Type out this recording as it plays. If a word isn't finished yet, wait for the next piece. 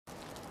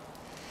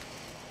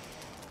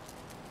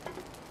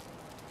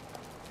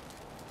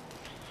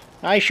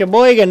Hi,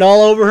 Sheboygan,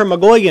 all over her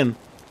McGoygan.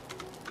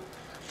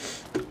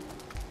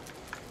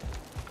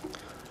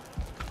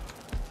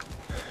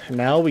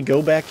 Now we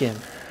go back in.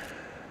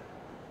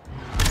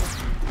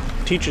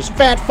 Teacher's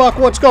fat fuck,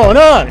 what's going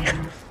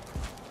on?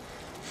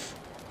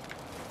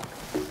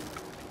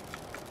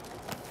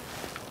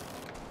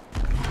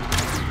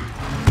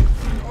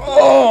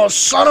 Oh,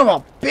 son of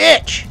a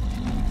bitch!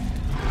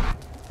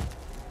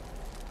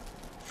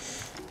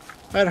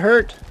 That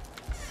hurt.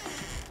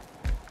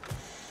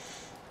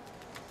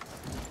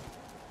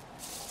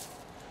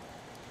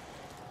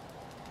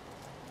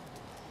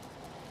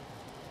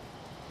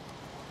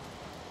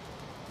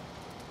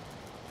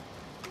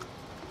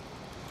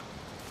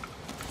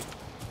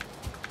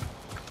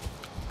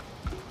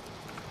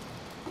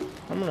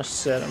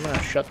 I'm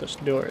gonna shut this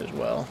door as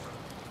well.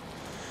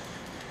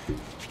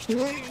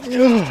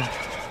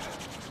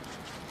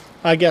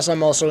 I guess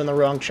I'm also in the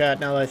wrong chat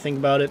now that I think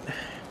about it.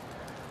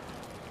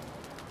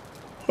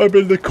 I'm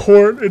in the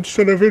court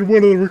instead of in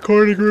one of the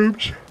recording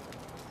rooms.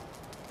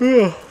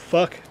 Oh,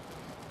 fuck.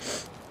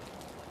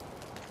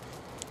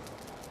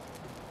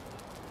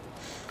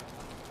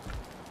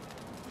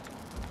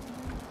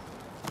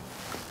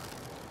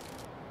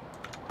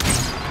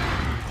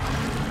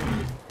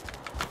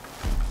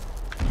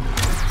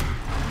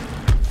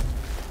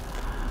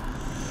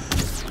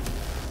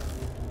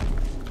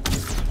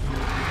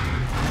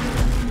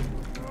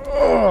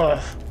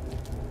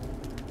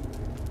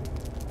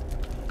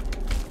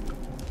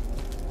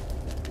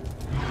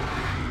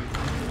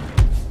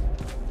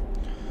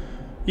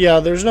 Yeah,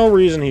 there's no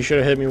reason he should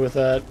have hit me with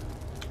that.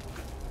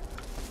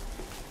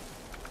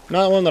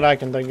 Not one that I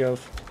can think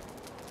of.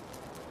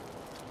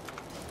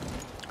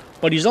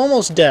 But he's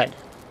almost dead.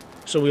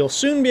 So we'll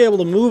soon be able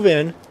to move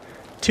in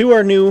to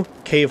our new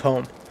cave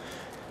home.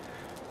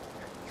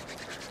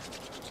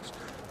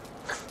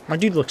 My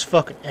dude looks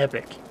fucking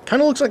epic.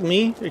 Kinda looks like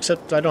me,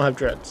 except I don't have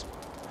dreads.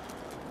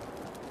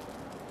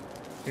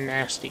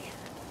 Nasty.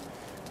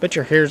 Bet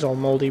your hair's all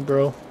moldy,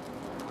 bro.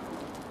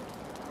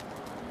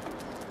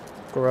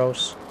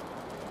 Gross.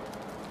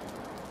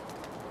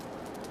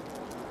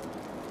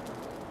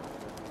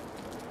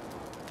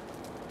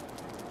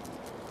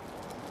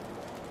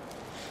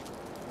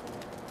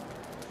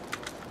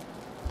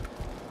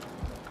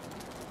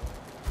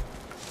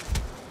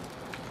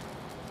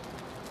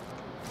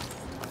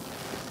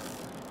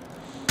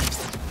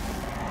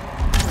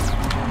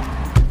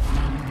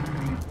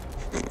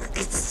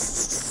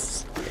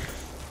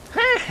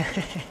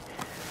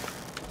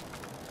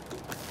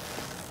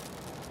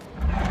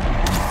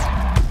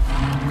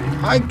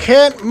 I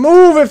can't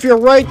move if you're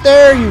right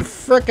there, you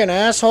frickin'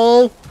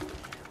 asshole!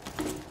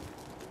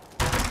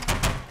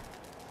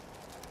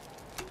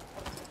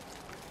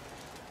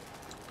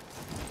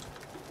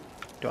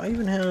 Do I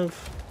even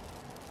have...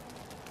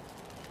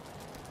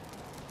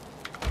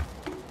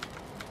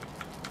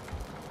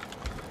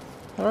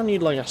 I don't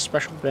need like a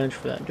special bench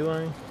for that, do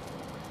I?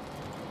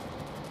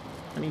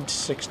 I need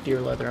 6 deer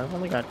leather. I've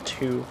only got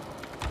 2.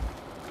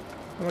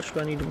 How much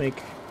do I need to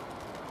make?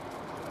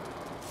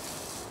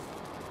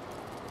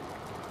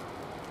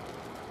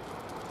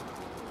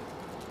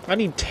 I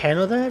need 10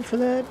 of that for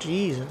that?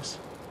 Jesus.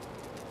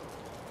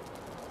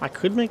 I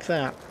could make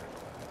that.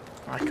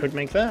 I could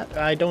make that.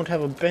 I don't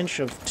have a bench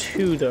of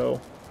 2,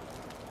 though.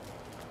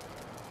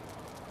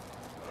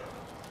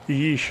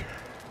 Yeesh.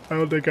 I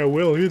don't think I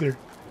will, either.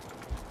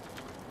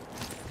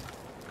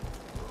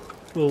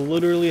 We'll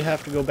literally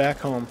have to go back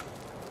home.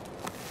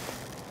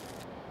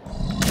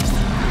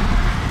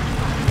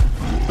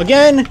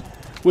 Again!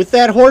 With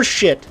that horse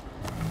shit!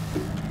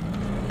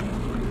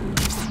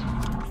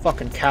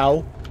 Fucking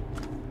cow.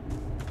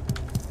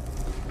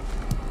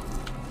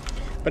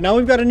 But now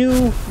we've got a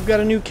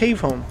new cave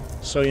home.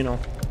 So, you know,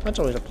 that's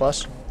always a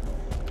plus.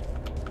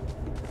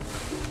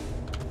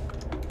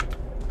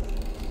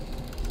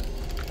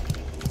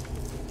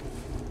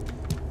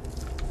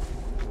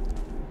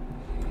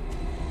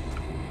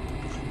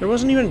 There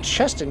wasn't even a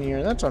chest in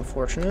here. That's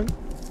unfortunate.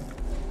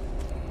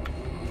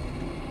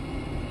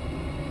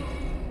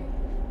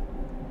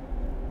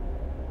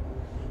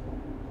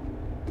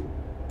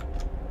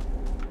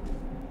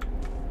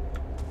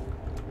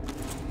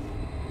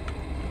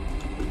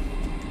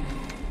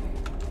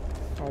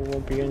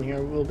 Won't be in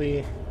here, we'll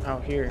be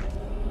out here.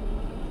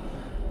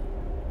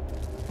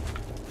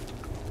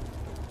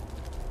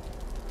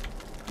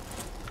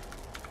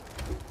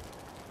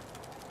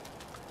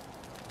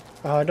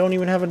 I don't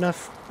even have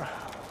enough. Oh,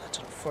 that's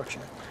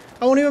unfortunate.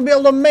 I won't even be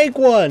able to make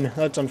one.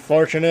 That's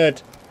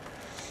unfortunate.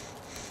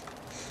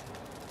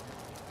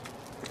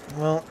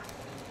 Well.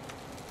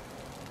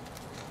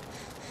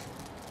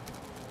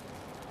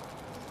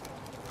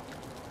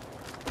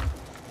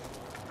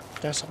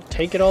 Guess I'll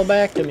take it all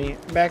back to me,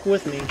 back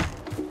with me.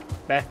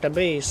 Back to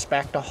base,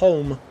 back to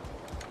home.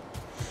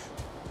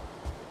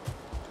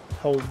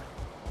 Home.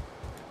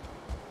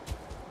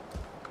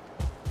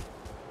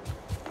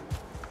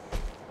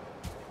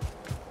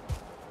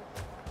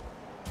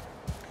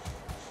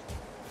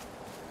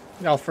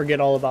 I'll forget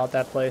all about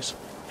that place.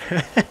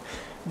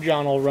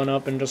 John will run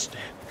up and just...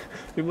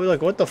 He'll be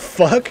like, what the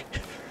fuck?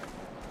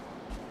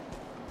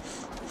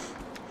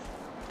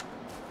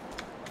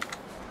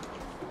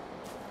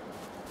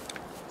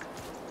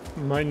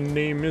 My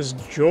name is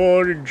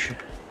George.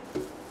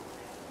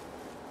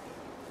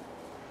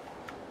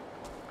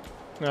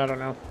 I don't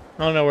know.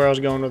 I don't know where I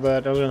was going with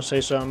that. I was gonna say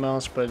something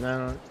else, but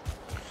I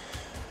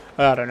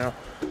don't know.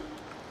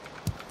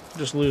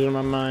 Just losing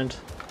my mind.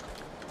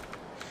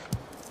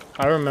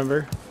 I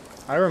remember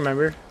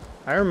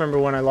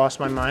when I lost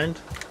my mind.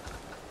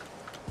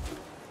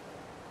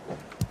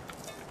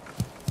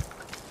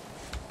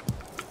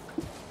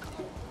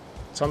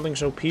 Something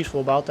so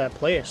peaceful about that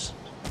place.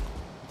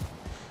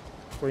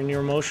 Where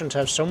your emotions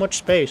have so much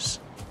space.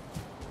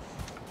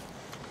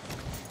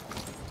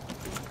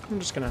 I'm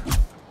just gonna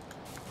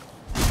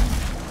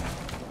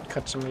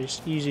cut some of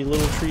these easy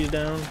little trees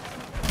down.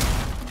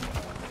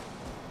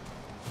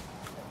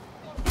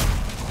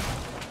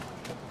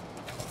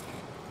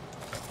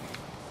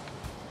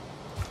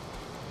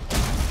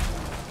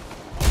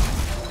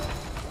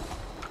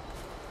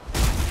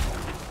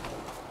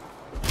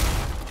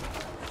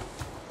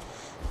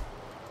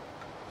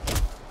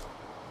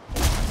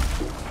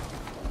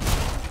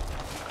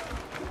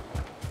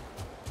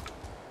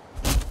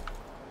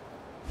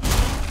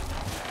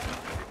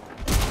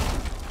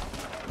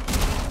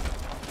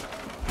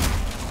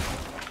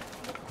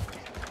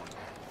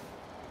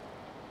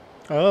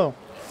 Oh.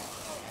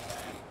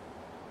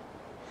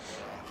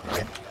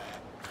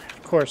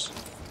 Of course.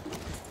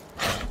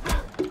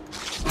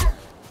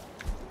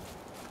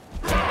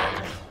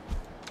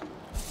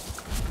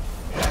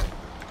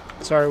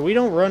 Sorry, we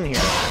don't run here.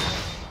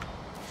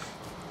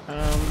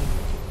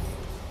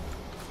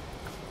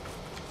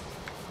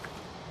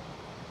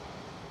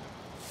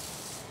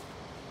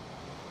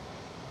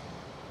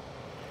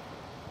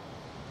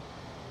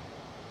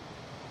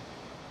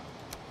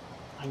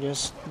 I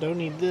guess don't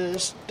need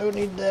this, don't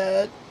need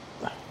that.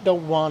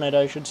 Don't want it,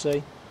 I should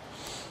say.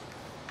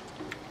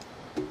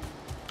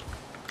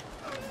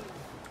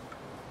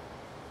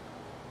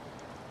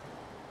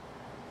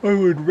 I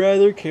would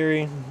rather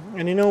carry,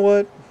 and you know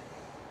what?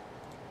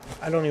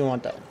 I don't even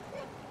want that.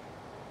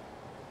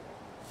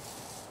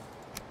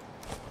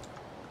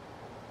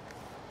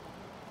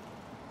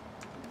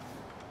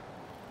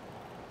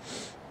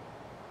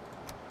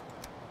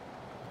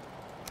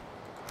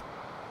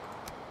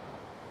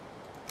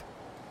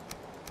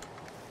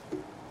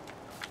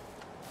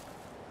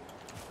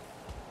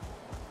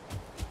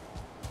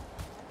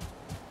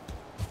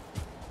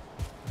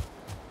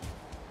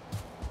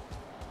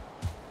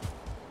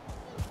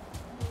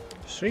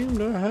 Seem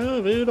to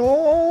have it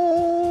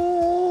all,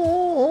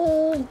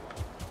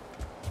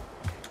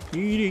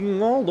 eating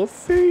all the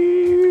fish.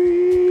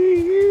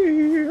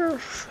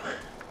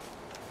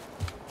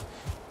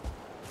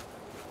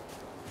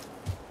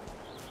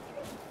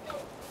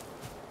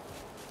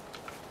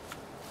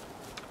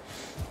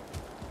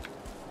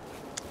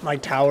 My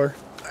tower.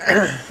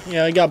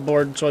 Yeah, I got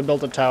bored, so I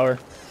built a tower.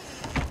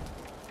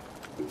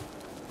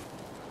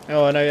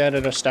 Oh, and I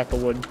added a stack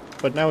of wood.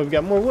 But now we've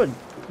got more wood.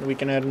 We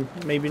can add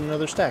maybe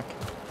another stack.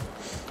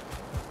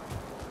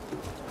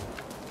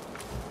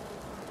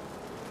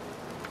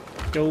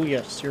 Oh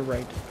yes, you're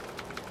right.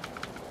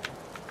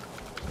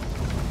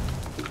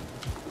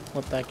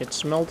 Let that get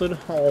smelted.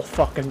 All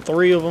fucking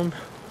 3 of them.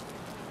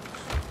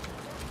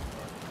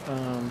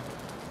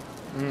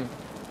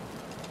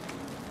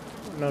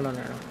 No.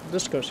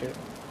 This goes here.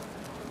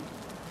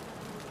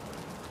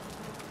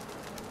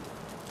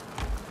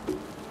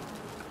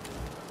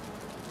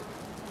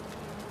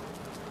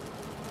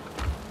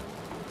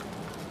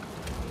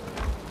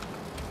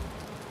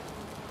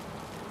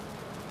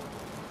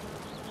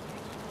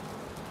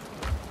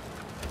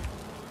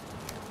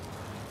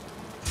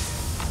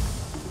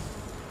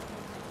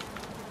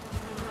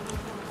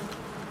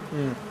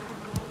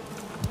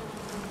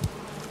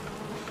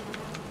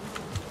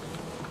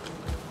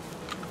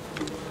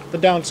 The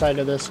downside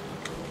of this.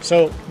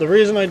 So, the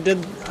reason I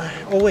did...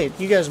 Oh wait,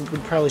 you guys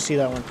would probably see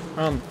that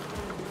one.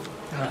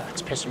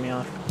 It's pissing me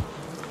off.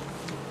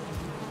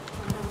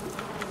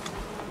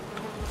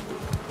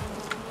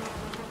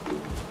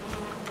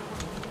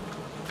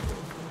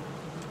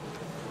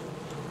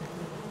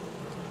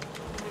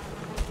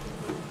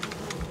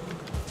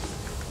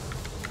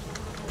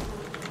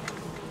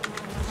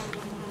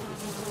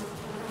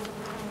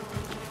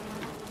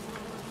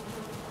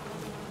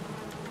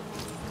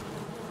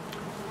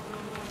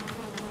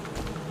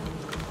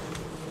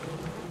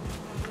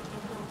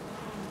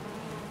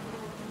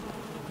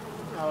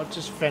 Oh, it's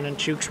just Finn and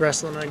Chooks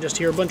wrestling. I just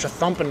hear a bunch of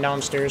thumping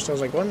downstairs. So I was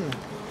like, what?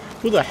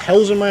 Who the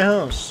hell's in my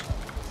house?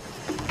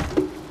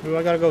 Who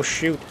I gotta go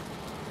shoot?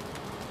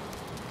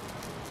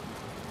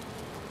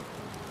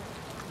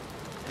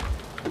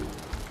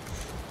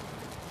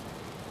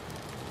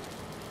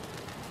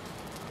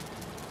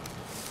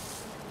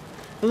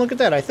 And look at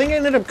that. I think I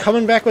ended up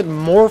coming back with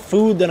more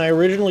food than I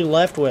originally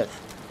left with.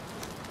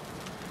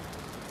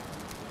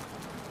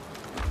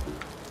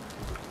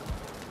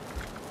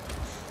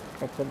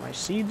 I'll put my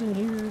seeds in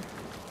here.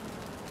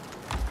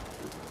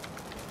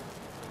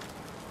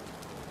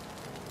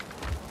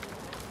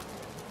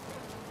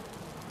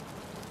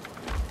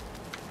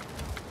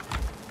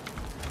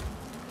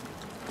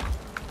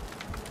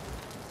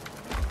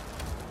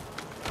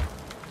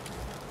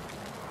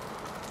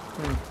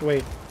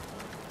 Wait.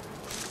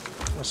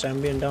 I'll say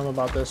I'm being dumb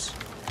about this.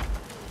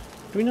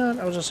 Do we not,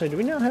 I was gonna say, do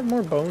we not have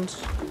more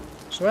bones?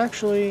 So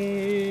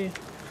actually,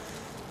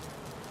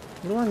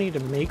 do I need to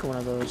make one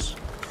of those?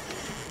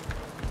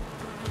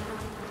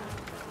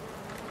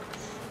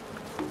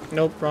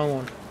 Nope, wrong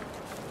one.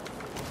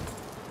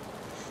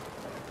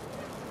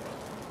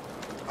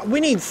 We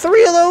need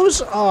 3 of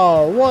those?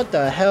 Oh, what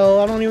the hell?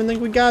 I don't even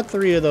think we got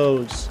 3 of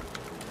those.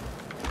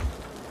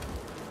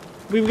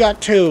 We've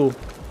got 2.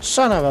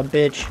 Son of a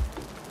bitch.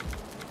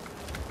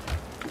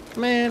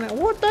 Man,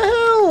 what the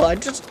hell?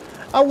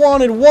 I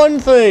wanted one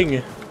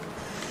thing.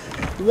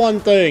 One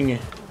thing.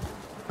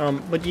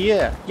 But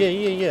yeah.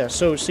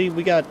 So, see,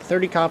 we got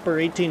 30 copper,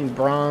 18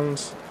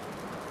 bronze.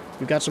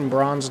 We've got some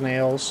bronze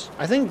nails.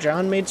 I think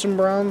John made some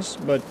bronze,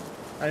 but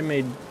I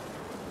made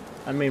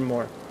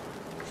more.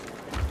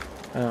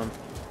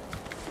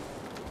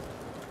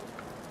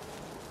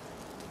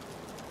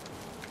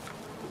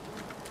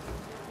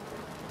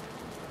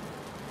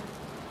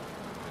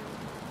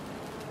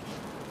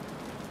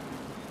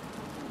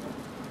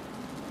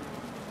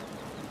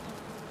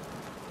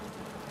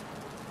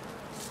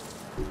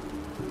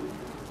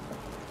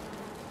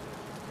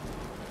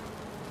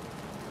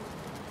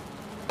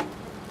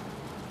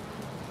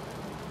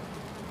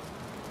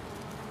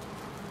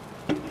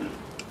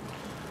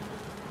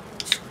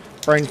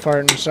 Brain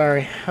fart, I'm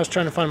sorry. I was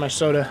trying to find my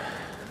soda.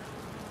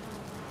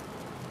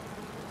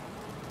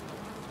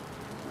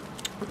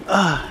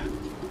 Blah,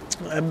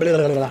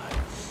 blah, blah.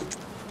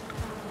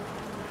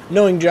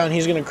 Knowing John,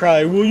 he's gonna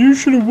cry, well, you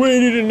should have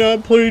waited and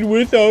not played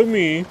without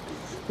me.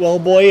 Well,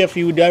 boy, if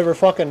you would ever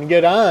fucking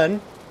get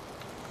on,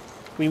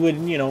 we would,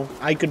 you know,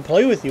 I could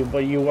play with you,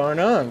 but you aren't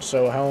on,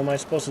 so how am I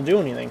supposed to do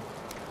anything?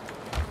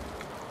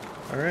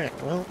 Alright,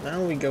 well,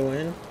 now we go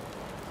in.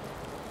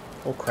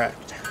 We'll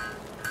craft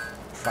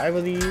 5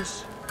 of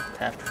these,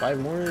 craft 5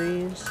 more of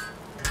these,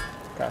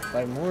 craft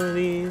 5 more of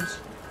these.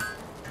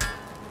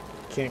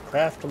 Can't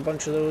craft a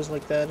bunch of those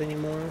like that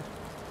anymore.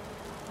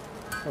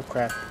 We'll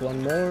craft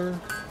 1 more.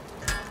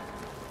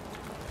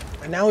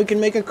 And now we can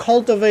make a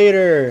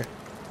cultivator!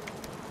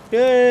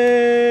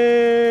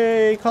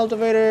 Yay!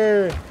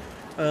 Cultivator!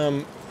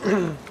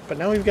 But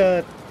now we've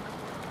got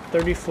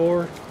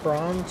 34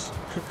 bronze.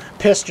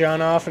 Piss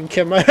John off and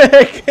get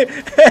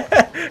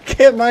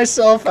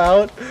myself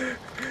out.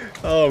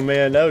 Oh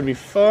man, that would be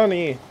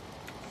funny.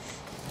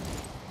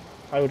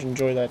 I would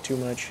enjoy that too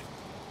much.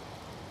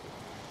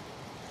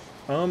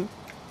 But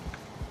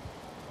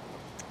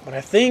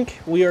I think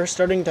we are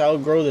starting to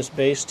outgrow this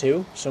base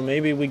too, so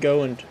maybe we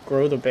go and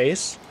grow the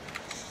base.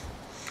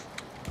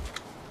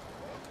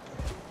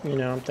 You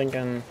know, I'm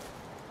thinking...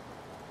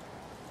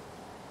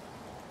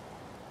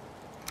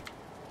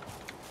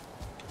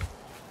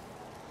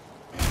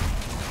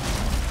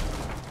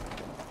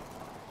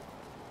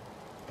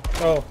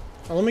 Oh,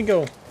 well, let me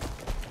go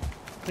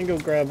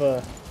grab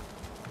a...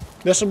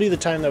 This will be the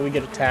time that we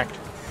get attacked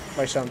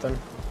by something.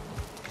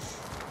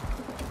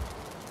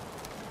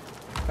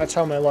 That's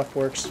how my luck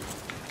works.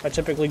 I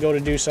typically go to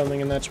do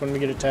something and that's when we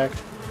get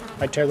attacked.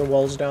 I tear the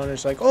walls down and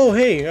it's like, oh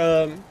hey,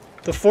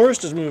 the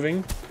forest is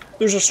moving.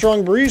 There's a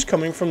strong breeze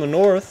coming from the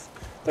north.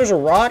 There's a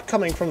rot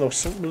coming from the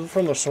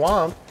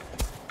swamp.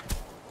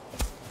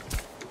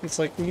 It's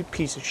like, you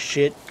piece of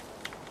shit.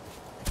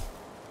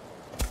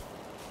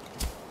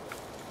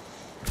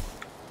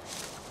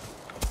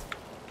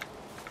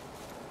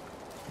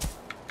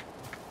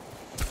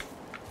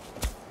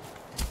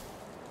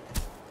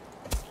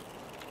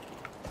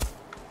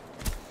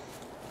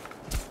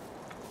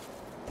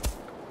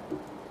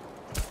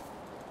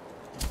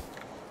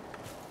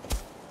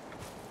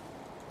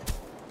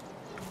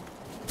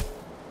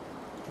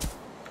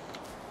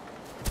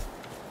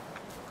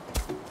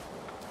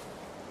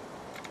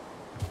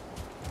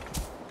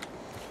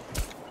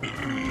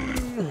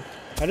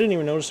 I didn't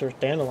even notice there was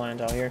dandelions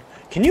out here.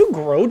 Can you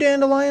grow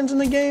dandelions in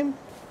the game?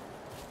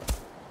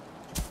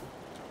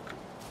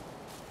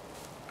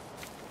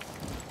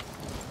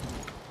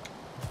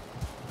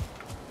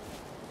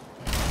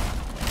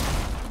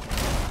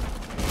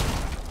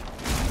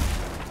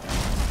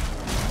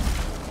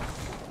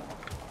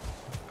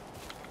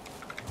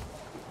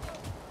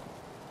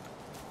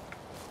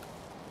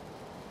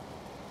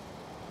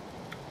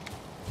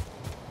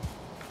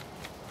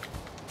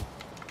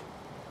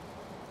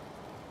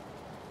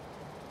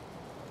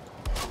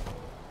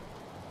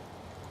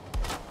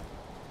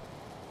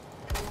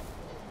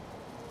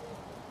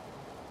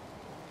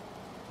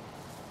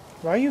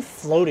 Why are you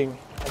floating?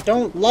 I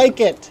don't like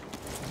it!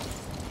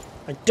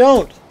 I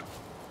don't!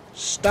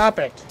 Stop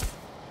it!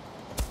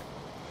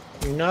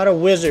 You're not a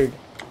wizard.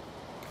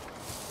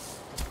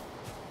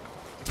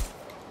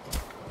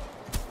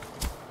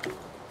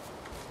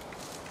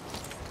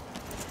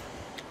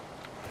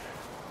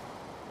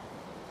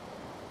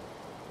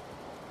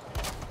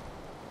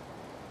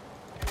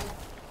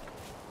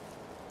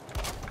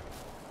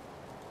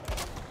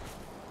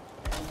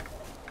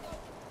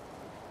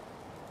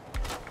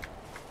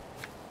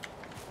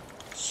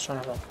 Son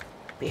of a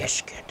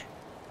biscuit.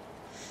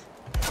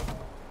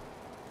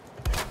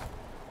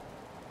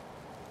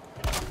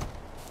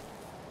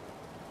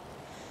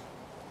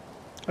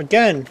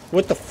 Again,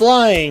 with the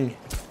flying.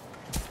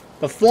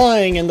 The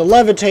flying and the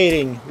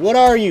levitating. What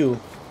are you?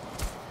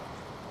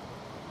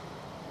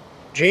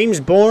 James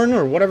Bourne,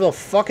 or whatever the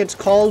fuck it's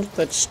called?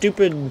 That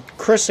stupid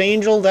Chris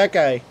Angel? That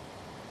guy.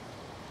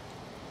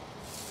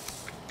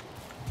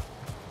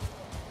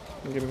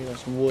 Give me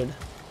this wood.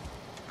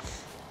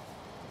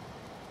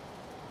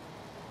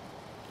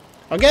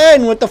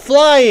 Again, with the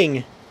flying!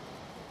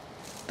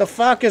 What the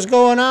fuck is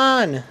going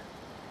on?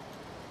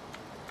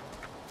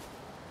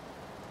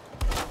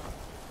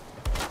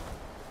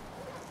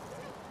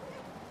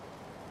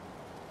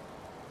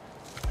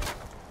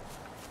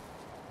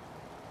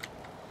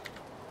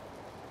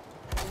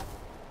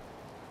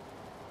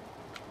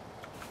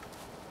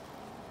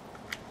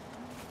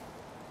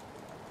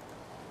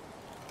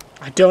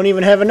 I don't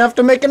even have enough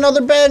to make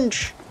another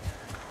bench!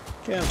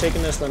 Okay, I'm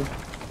taking this then.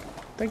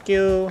 Thank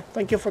you.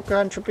 Thank you for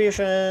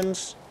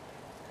contributions.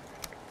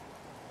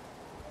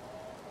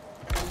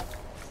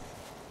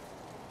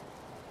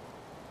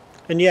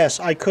 And yes,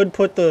 I could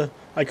put the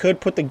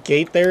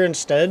gate there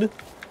instead,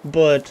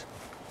 but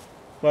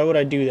why would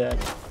I do that?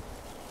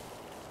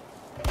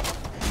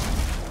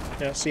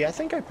 Yeah, see, I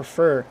think I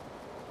prefer.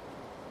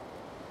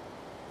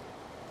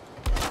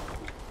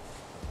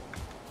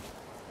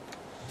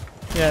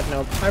 Yeah, no,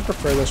 I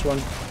prefer this one.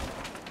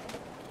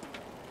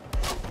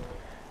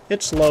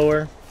 It's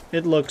lower.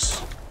 It looks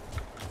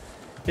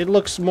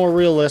more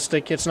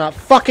realistic. It's not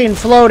fucking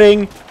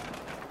floating!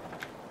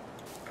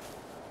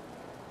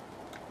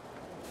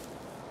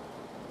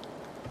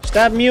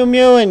 Stop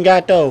mew-mewing,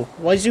 gato.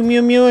 What's you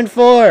mew-mewing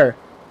for?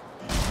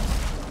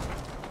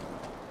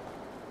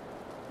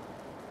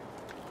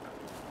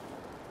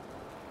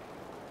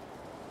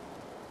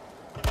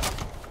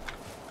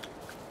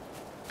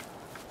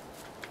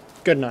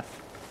 Good enough.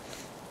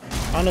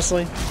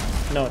 Honestly,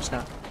 no, it's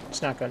not.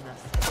 It's not good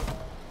enough.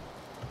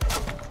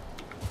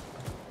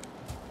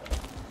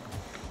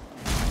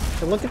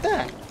 But look at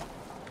that.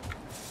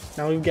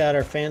 Now we've got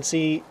our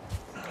fancy...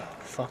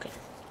 Fucking...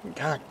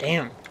 God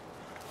damn. I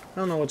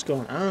don't know what's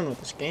going on with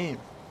this game.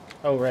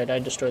 Oh, right, I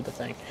destroyed the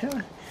thing.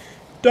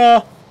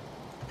 Duh!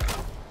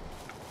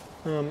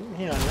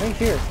 Yeah, right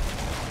here.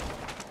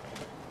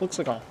 Looks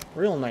like a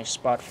real nice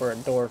spot for a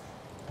door.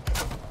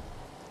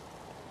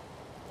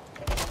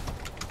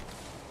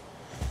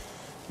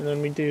 And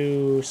then we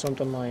do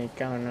something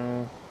like, I don't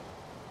know.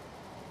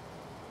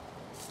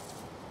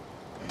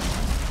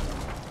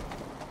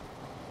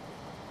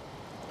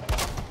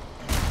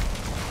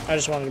 I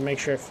just wanted to make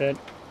sure it fit.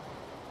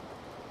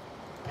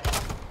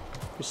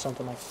 Do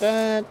something like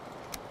that.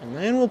 And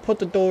then we'll put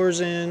the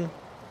doors in.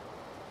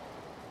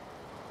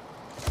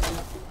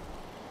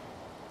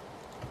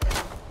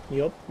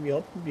 Yup.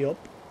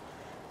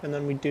 And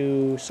then we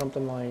do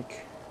something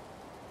like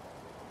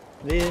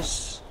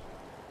this.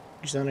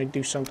 Because then I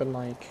do something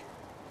like...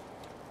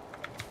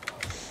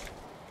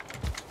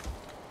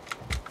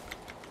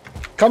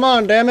 Come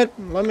on, damn it!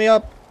 Let me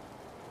up!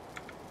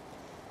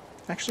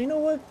 Actually, you know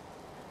what?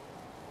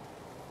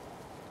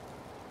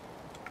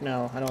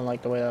 No, I don't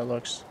like the way that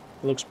looks.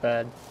 It looks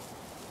bad.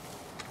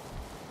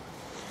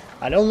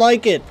 I don't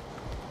like it!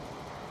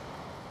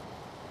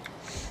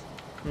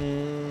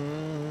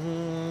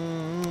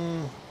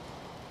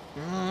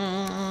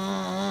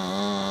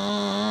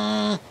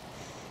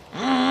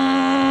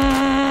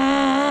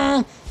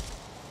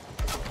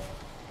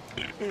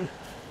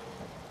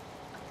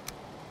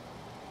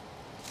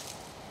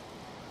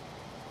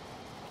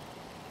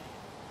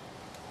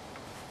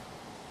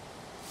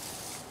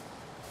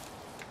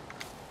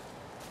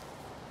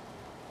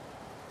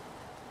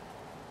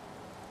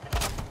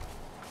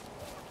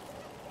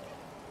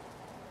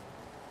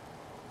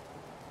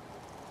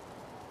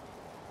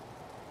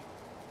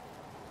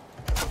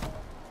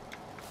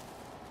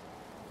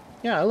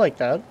 Yeah, I like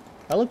that.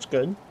 That looks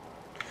good.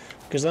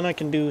 Because then I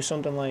can do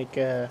something like,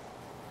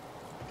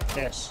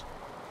 yes.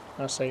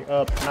 I'll say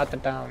up, not the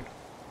down.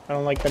 I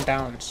don't like the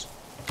downs.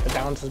 The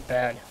downs is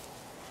bad.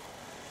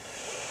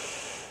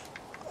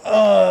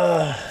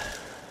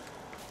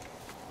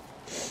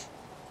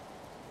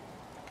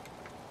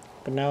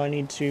 But now I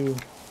need to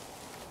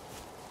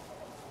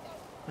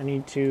I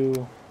need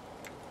to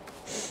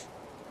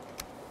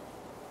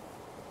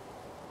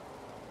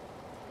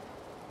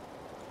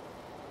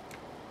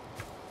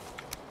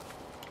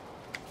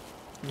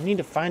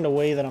find a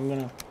way that I'm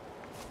gonna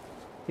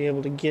be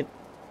able to get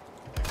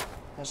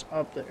us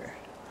up there.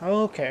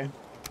 Oh, okay.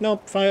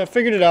 Nope, fine, I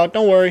figured it out.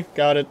 Don't worry.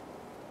 Got it.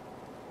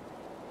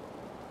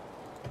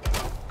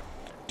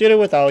 Did it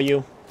without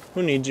you.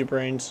 Who needs your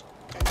brains?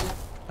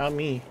 Not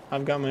me.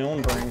 I've got my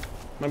own brain.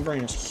 My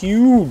brain is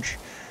huge.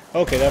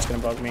 Okay, that's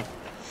gonna bug me.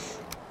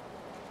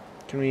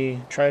 Can we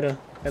try to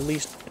at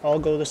least all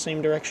go the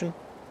same direction?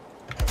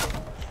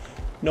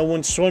 No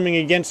one's swimming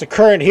against the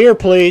current here,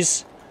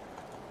 please.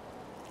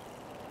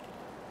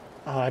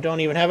 Oh, I don't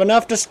even have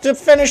enough to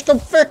finish the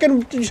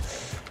frickin'...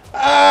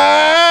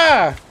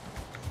 Ah!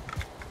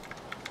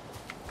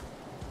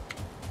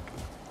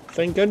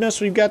 Thank goodness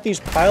we've got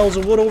these piles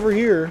of wood over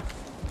here.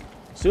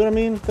 See what I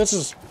mean? This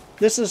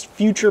is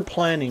future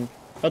planning.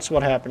 That's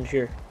what happened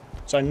here.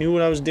 So I knew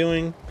what I was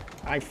doing.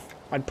 I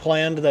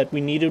planned that we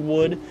needed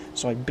wood,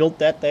 so I built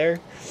that there.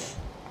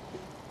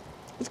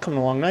 It's coming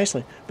along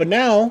nicely. But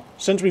now,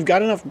 since we've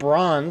got enough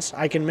bronze,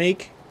 I can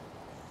make...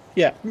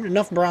 Yeah,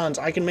 enough bronze,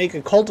 I can make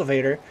a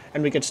cultivator,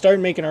 and we could start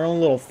making our own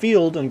little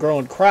field and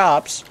growing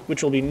crops,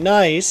 which will be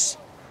nice.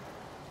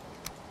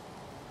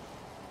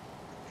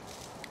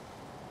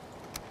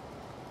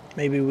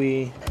 Maybe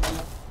we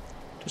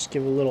just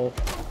give a little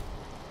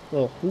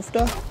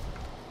hoofda?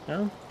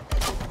 No?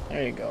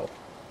 There you go.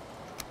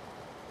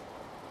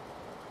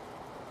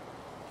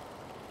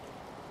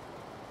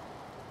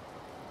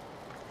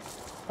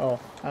 Oh,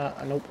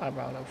 nope, I'm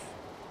out of.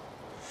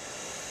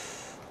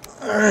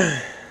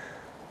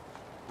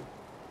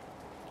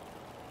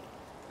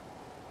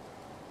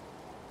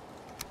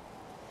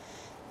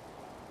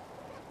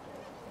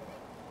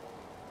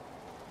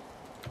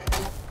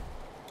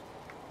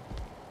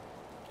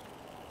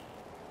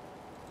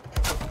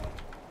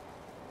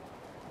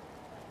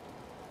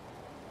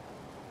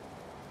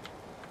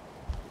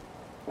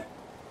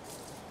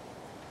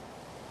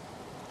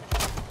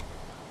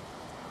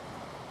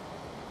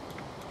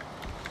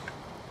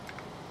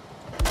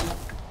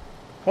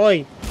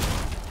 Hoi!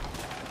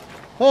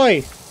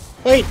 Hoi!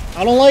 Wait!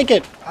 I don't like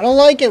it! I don't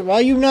like it! Why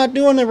are you not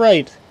doing it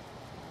right?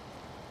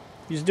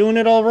 He's doing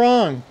it all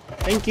wrong.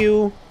 Thank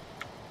you.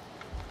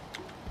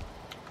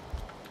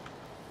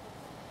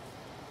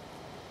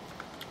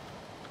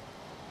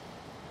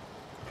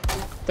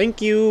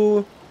 Thank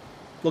you.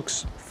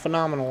 Looks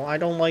phenomenal. I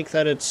don't like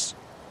that it's...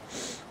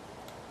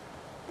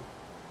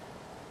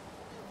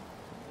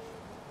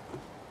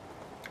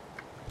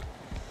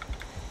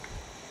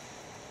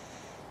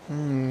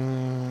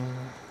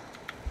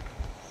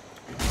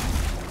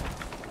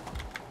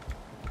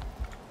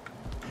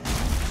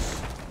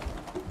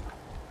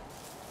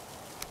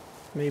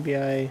 Maybe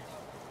I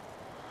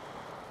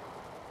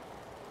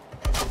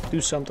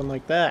do something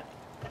like that.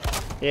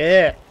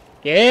 Yeah!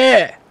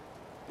 Yeah!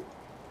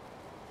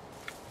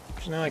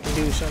 So now I can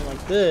do something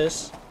like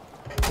this.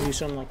 Do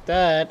something like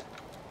that.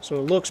 So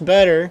it looks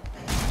better.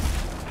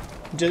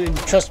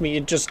 Trust me,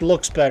 it just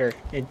looks better.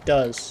 It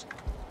does.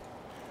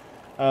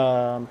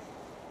 And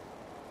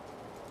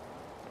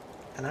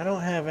I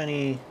don't have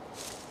any...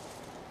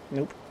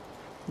 Nope.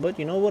 But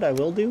you know what I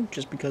will do?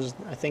 Just because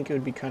I think it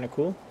would be kind of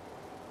cool.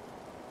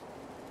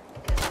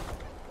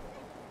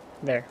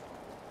 There.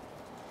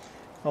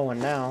 Oh,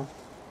 and now...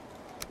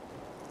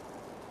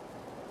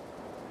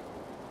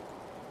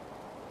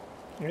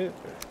 I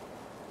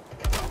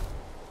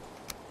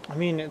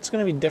mean, it's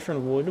going to be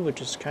different wood,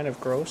 which is kind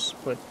of gross,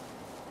 but...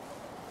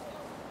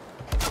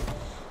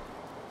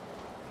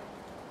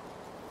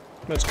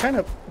 it's kind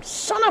of...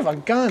 Son of a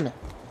gun!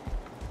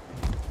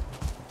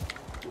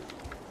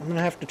 I'm going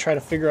to have to try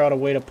to figure out a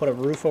way to put a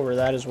roof over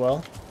that as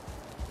well.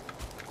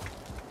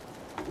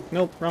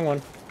 Nope, wrong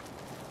one.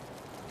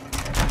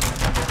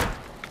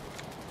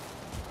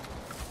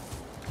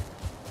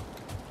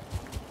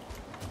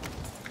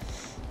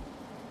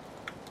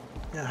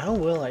 Now, how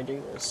will I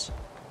do this?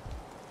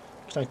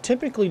 Because I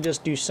typically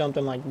just do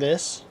something like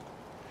this,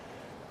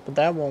 but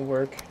that won't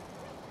work.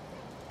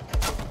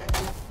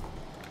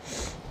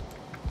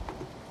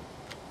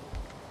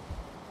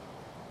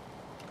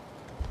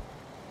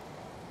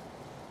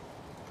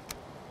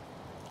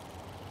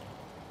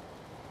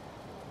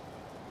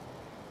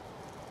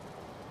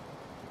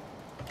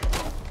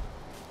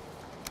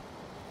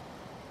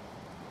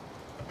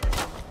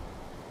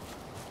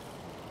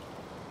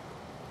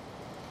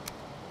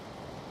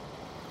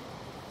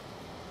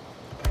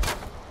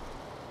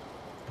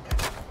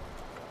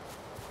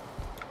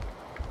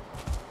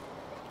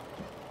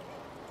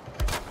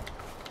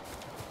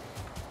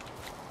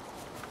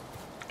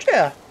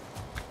 Yeah,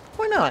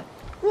 why not?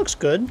 Looks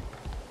good.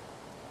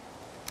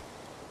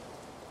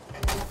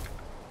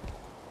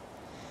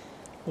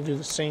 We'll do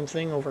the same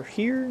thing over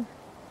here.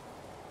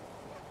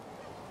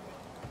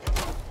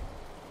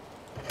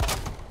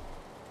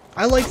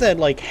 I like that,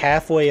 like,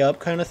 halfway up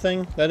kind of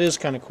thing. That is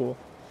kind of cool.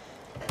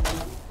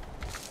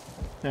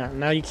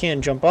 Now you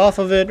can't jump off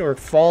of it, or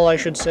fall, I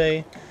should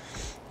say.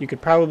 You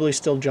could probably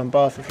still jump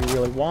off if you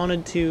really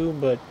wanted to,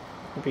 but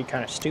it'd be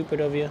kind of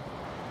stupid of you.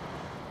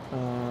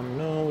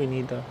 No, we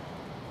need the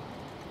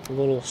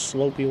little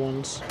slopey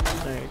ones.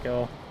 There you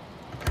go.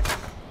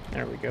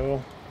 There we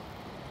go.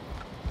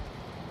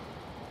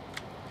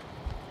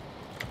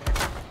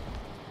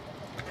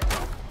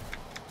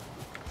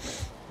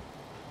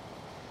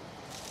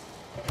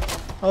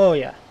 Oh,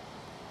 yeah.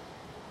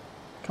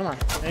 Come on.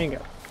 There you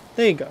go.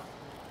 There you go.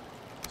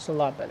 It's a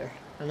lot better.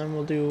 And then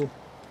we'll do...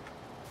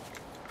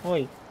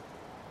 Oi.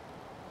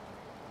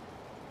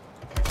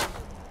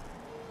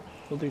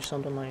 We'll do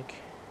something like...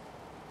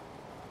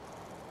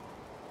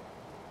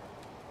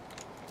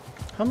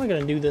 How am I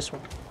gonna do this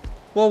one?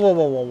 Whoa, whoa,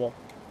 whoa, whoa, whoa.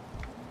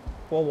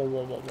 Whoa, whoa,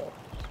 whoa, whoa, whoa.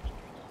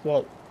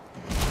 Whoa.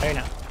 There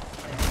now.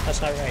 That's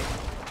not right.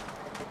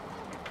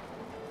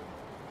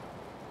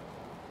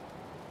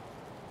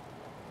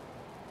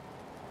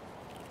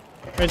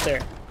 Right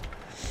there.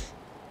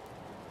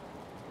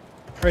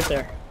 Right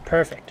there.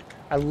 Perfect.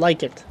 I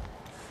like it.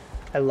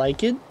 I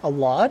like it a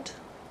lot.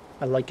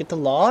 I like it a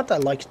lot. I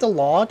like it a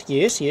lot.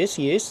 Yes, yes,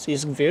 yes.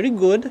 It's very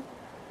good.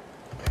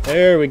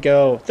 There we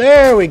go.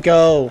 There we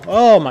go.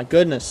 Oh my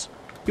goodness.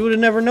 You would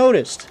have never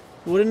noticed.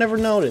 You would have never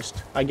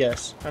noticed, I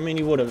guess. I mean,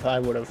 you would have. I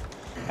would have.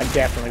 I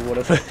definitely would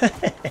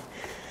have.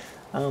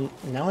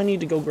 Now I need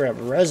to go grab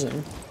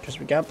resin, because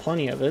we got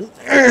plenty of it.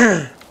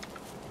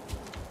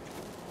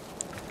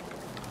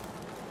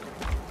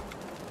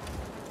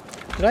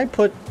 Did I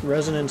put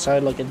resin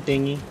inside like a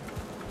dinghy?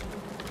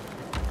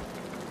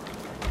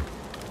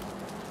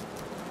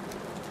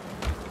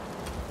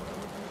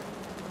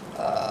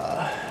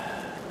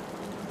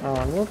 Oh,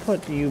 I'm gonna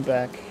put you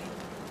back.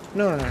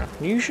 No, no, no.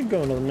 You should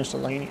go into the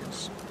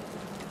miscellaneous.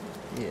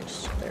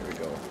 Yes, there we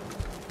go.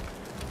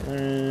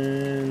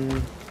 And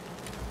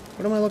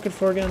what am I looking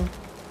for again?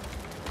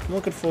 I'm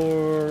looking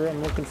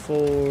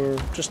for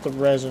just the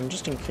resin,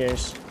 just in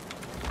case.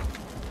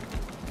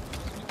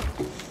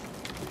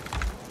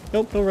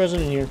 Nope, no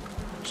resin in here.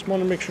 Just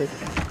want to make sure.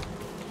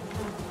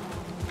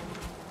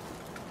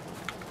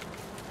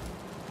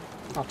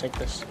 I'll take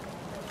this.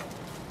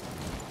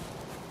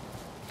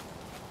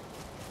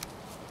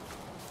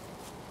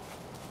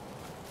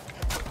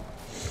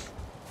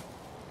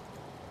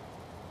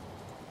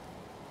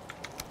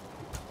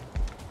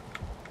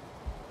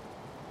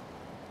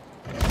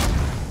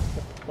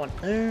 One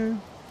there.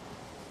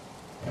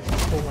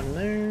 Put one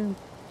there.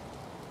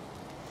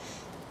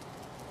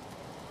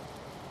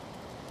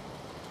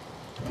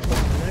 Put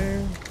one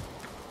there.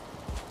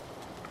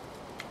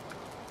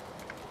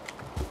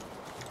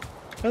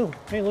 Oh,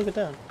 hey, look at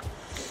that.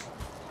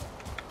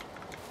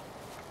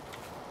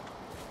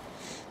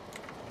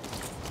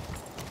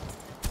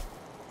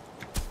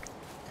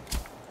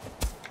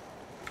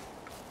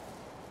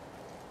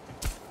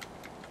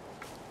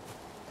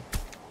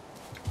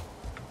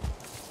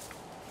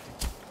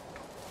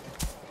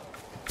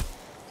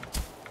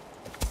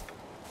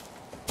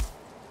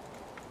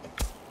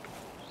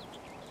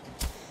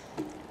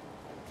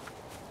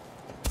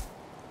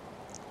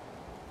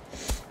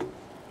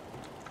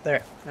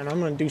 There, and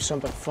I'm gonna do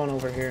something fun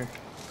over here.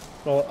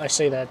 Well, I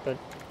say that, but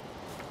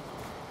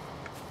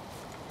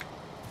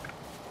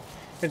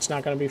it's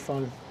not gonna be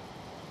fun.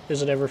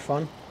 Is it ever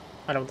fun?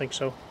 I don't think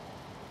so.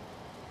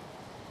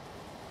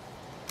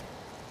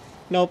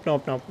 Nope,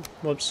 nope, nope.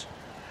 Whoops.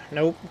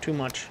 Nope, too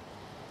much.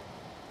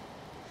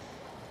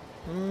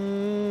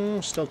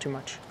 Still too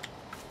much.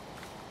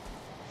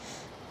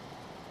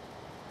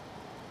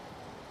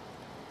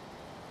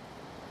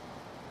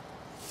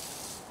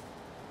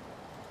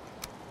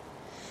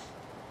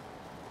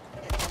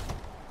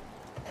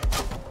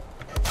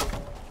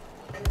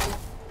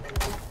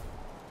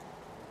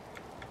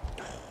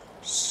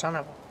 Son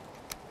of a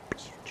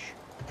bitch.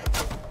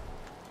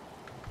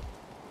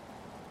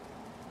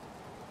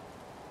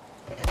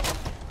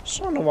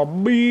 Son of a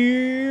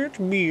bitch,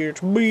 bitch,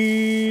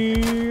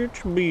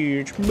 bitch,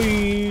 bitch,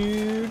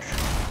 bitch.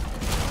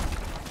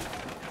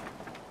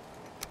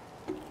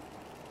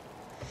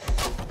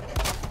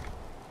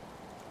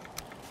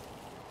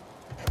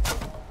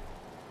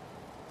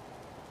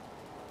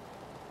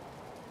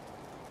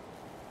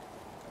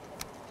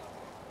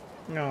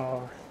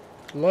 No.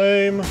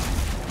 Lame.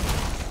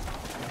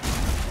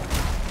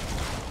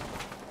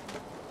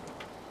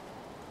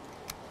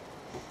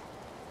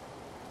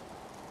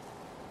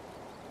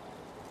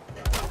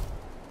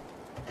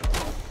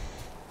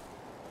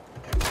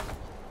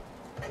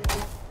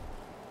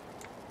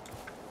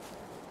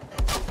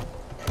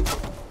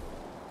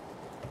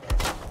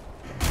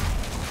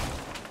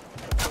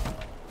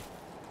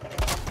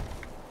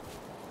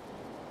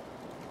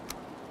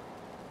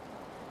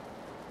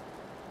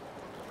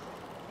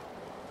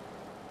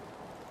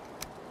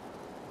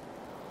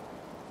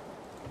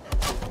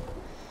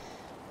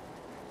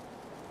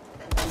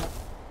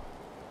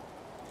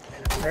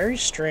 Very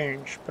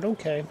strange, but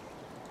okay.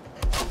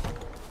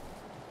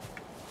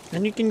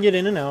 And you can get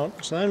in and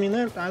out, so I mean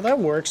that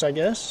works, I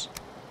guess.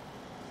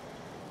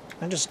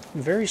 I'm just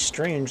very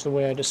strange the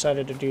way I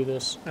decided to do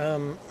this.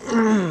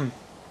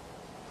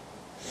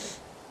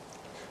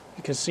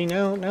 Because see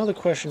now the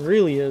question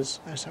really is,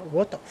 I said,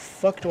 what the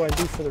fuck do I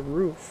do for the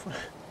roof?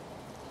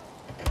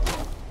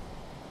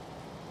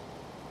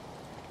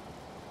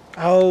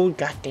 Oh,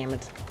 god damn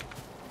it.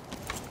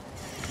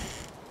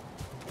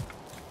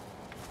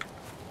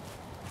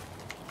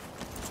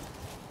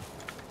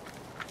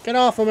 Get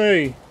off of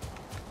me!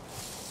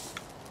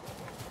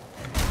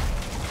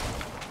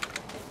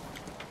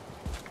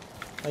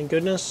 Thank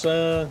goodness,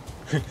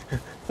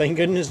 thank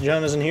goodness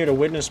John isn't here to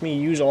witness me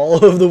use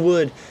all of the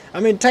wood. I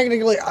mean,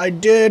 technically, I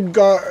did,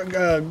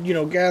 you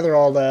know, gather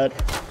all that.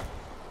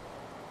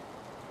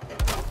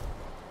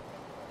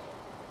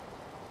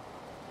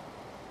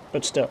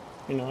 But still,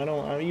 you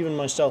know, even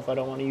myself, I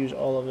don't want to use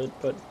all of it,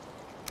 but...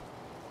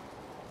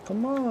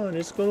 Come on,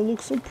 it's gonna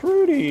look so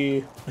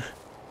pretty!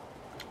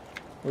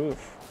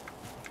 Oof.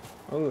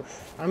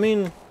 Oof. I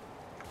mean,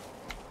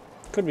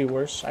 could be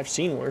worse. I've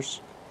seen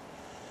worse.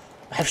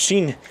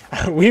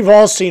 We've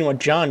all seen what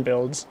John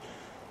builds.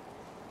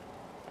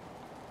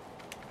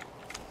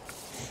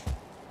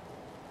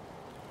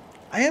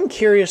 I am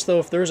curious, though,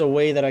 if there's a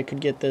way that I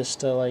could get this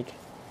to, like...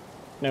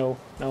 No,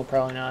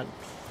 probably not.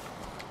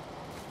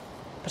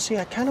 But see,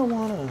 I kind of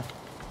want to...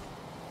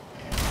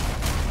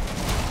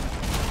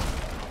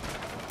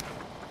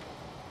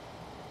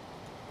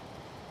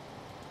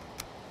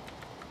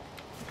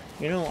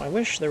 You know, I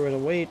wish there was a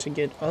way to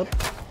get up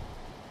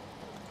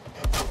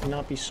and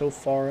not be so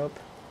far up.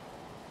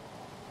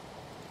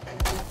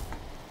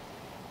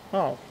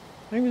 Oh,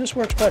 maybe this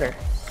works better.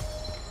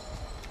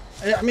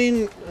 I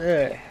mean,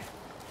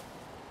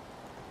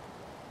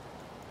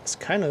 it's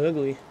kind of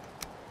ugly.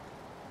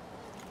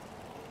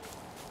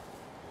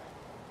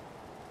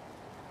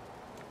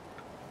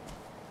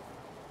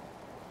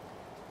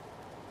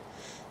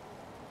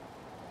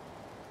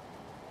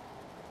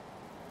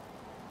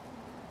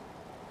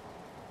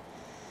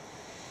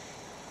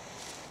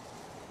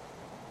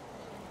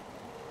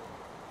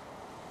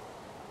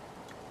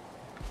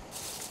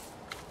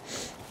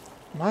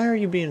 Why are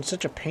you being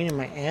such a pain in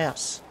my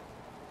ass?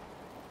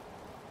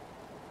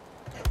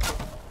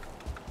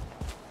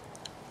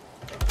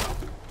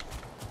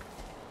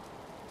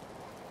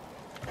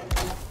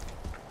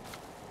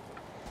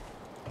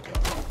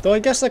 Though I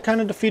guess that kind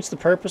of defeats the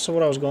purpose of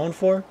what I was going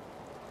for.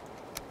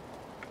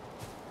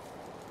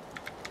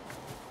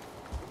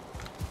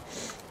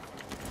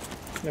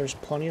 There's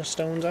plenty of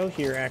stones out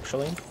here,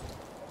 actually.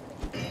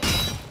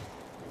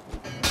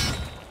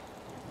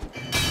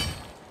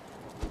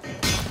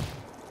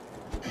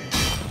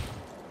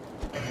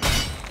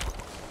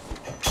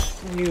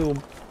 You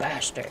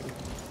bastard.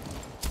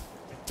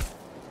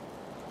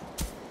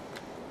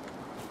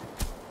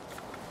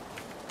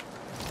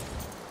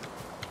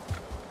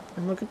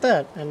 And look at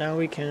that. And now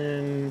we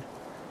can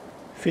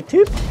fit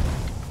it.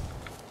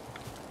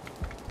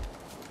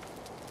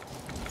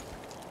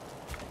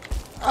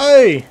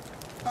 Hey!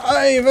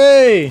 Hey,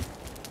 vey!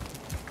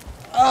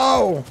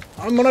 Oh!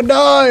 I'm gonna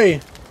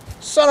die!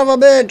 Son of a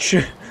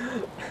bitch!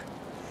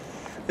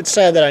 It's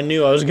sad that I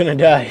knew I was gonna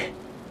die.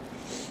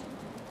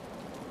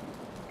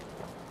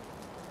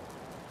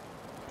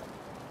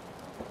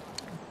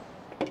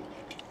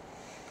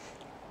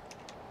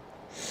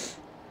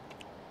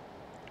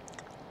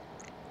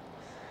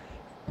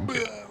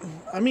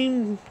 I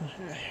mean,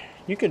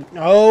 you could...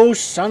 Oh,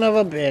 son of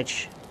a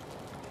bitch.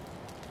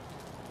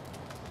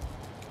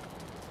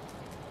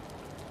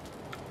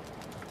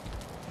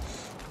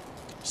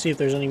 See if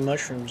there's any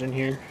mushrooms in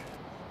here.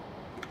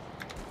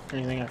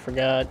 Anything I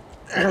forgot.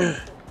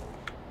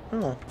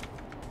 Oh,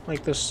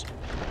 like this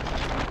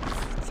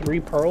 3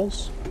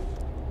 pearls.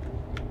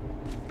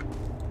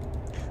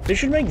 They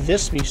should make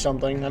this be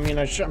something. I mean,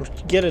 I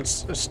get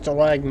it's a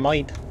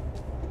stalagmite,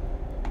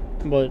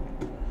 but...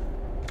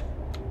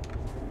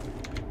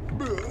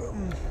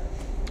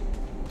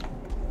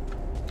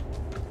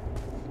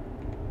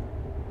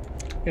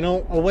 You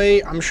know, a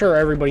way, I'm sure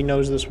everybody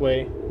knows this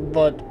way,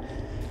 but,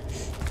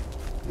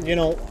 you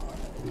know,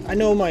 I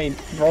know my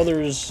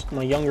brothers,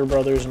 my younger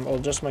brothers, and well,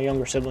 just my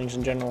younger siblings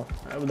in general,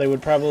 they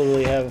would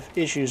probably have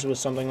issues with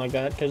something like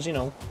that, because, you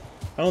know,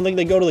 I don't think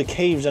they go to the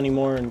caves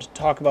anymore and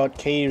talk about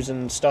caves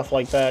and stuff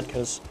like that,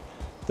 because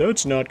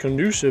that's not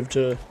conducive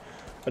to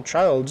a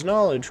child's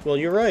knowledge. Well,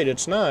 you're right,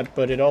 it's not,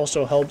 but it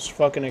also helps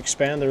fucking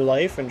expand their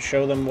life and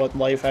show them what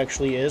life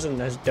actually is and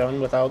has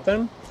done without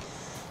them.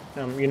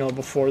 You know,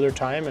 before their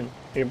time, and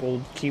able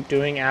to keep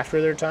doing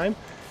after their time.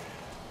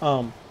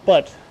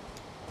 But,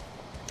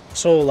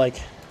 so,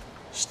 like,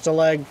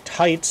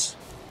 stalactites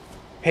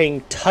hang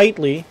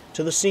tightly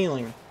to the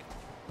ceiling.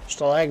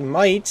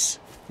 Stalagmites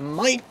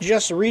might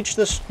just reach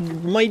the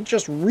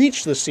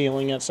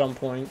ceiling at some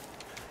point.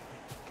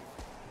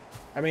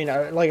 I mean,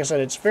 like I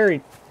said, it's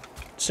very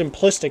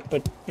simplistic,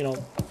 but, you know,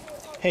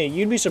 hey,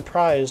 you'd be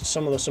surprised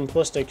some of the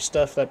simplistic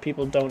stuff that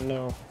people don't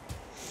know.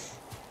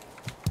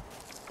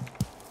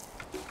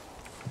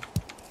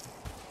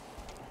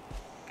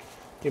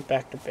 Get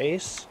back to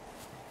base.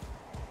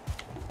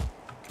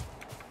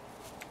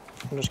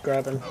 I'm just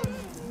grabbing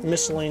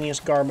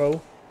miscellaneous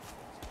garbo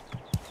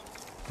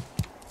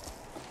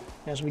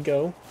as we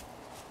go.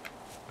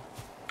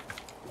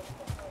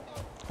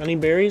 Any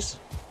berries?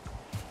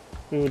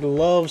 We would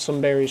love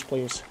some berries,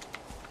 please.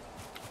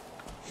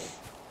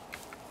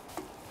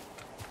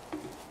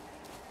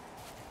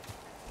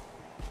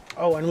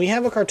 Oh, and we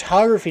have a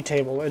cartography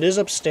table. It is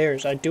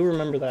upstairs. I do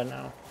remember that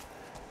now.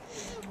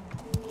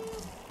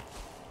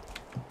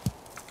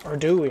 Or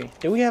do we?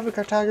 Do we have a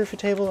cartography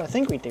table? I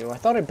think we do. I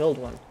thought I built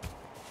one.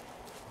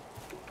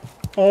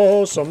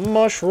 Oh, some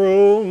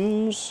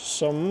mushrooms.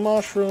 Some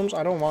mushrooms.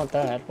 I don't want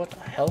that. What the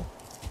hell?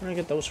 Where did I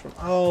get those from?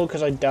 Oh,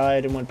 because I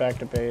died and went back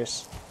to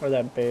base. Or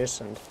that base,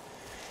 and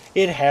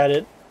it had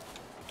it.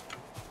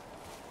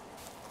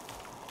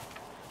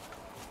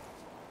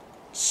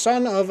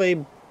 Son of a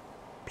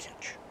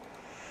bitch.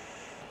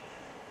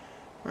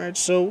 Alright,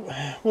 so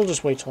we'll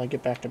just wait till I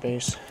get back to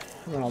base.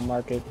 And then I'll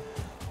mark it.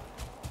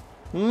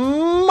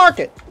 Mark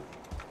it!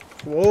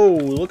 Whoa,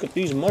 look at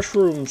these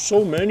mushrooms.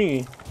 So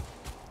many.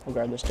 I'll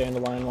grab this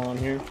dandelion while I'm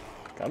here.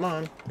 Come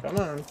on, come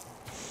on.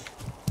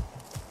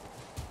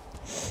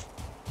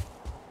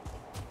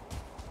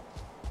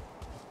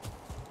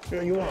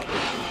 Yeah, you want?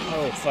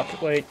 Oh,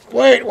 fuck it.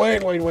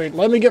 Wait.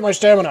 Let me get my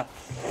stamina.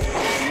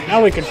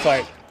 Now we can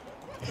fight.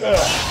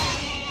 Ugh.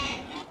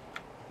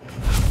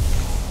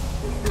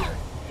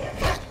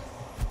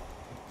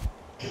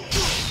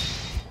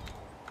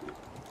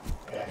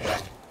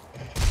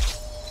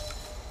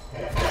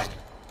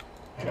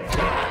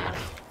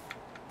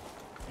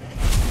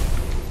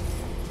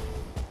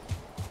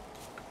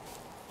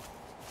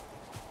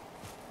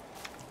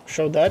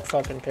 Showed that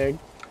fucking pig.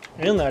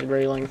 And that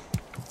grayling.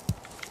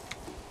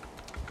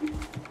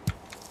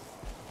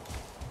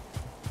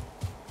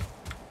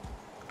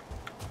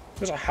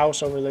 There's a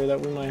house over there that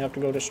we might have to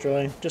go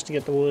destroy. Just to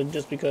get the wood,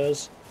 just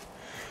because.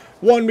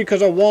 One,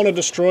 because I want to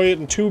destroy it,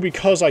 and two,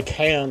 because I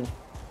can.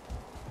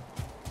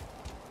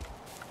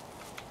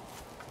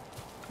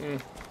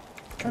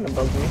 Kind of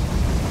bugged me.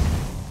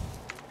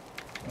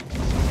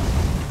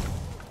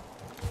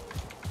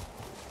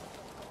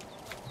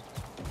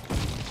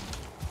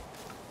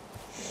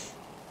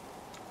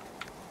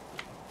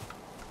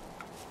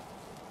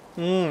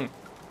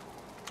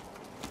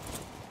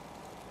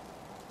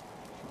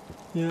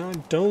 Yeah, I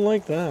don't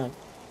like that.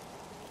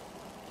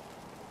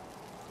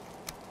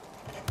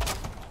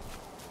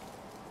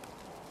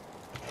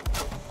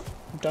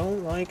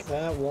 Don't like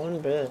that one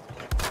bit.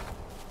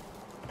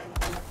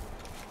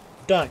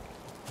 Done.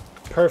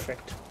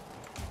 Perfect.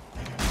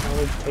 Now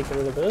we take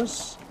rid of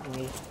this. And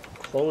we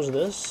close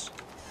this.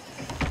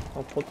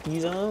 I'll put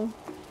these on.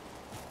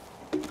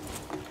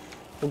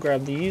 We'll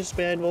grab these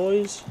bad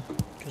boys,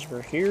 because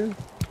we're here.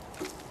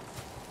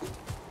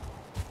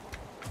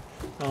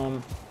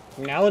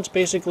 Now it's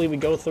basically we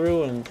go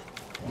through and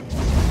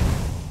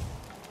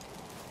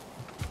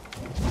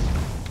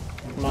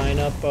mine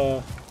up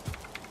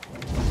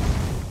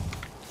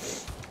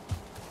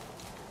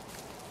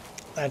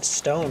that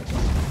stone.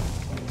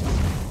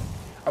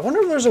 I wonder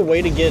if there's a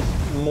way to get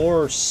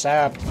more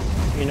sap,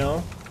 you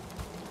know?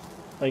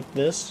 Like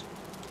this.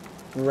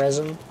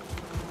 Resin.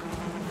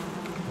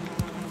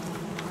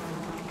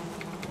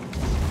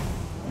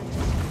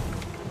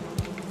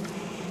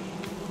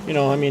 You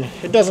know, I mean,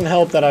 it doesn't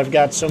help that I've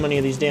got so many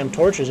of these damn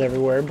torches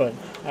everywhere, but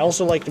I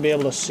also like to be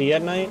able to see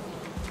at night,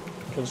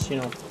 because, you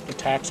know,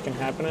 attacks can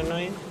happen at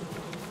night.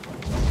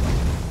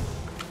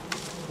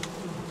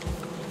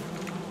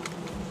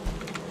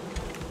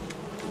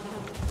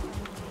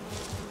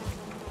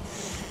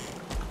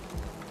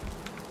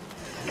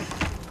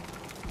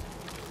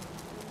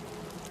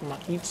 I'm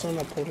gonna eat some,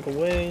 I'll put it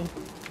away.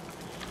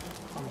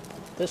 I'm gonna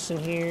put this in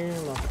here,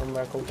 I'm gonna come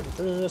back over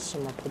to this,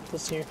 I'm gonna put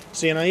this here.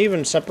 See, and I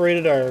even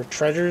separated our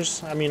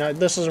treasures. I mean,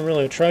 this isn't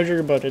really a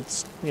treasure, but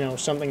it's, you know,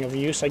 something of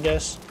use, I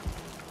guess.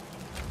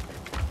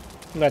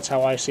 That's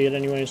how I see it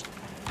anyways.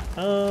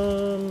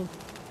 Yeah,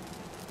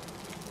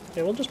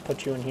 we'll just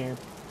put you in here.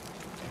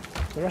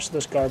 The rest of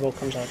this garble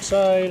comes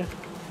outside.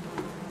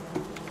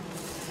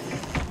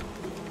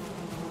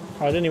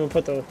 Oh, I didn't even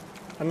put the...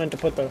 I meant to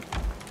put the...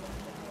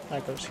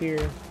 That goes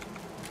here.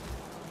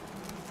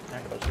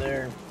 That goes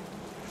there.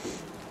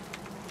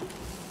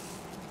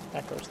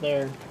 That goes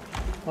there.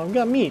 Well, I've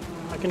got meat.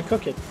 I can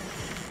cook it.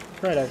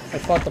 Right, I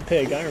fought the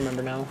pig. I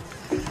remember now.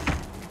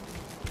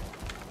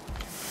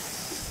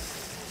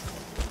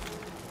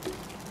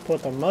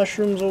 Put the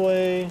mushrooms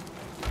away.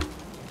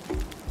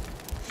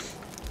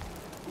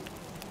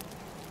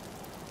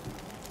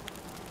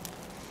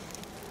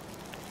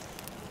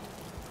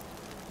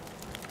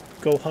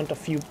 Go hunt a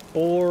few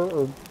boar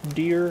or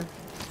deer.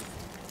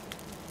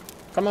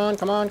 Come on,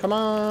 come on, come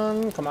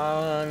on, come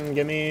on,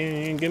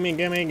 gimme, gimme,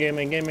 gimme,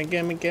 gimme, gimme,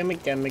 gimme, gimme,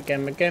 gimme, gimme,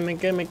 gimme,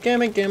 gimme,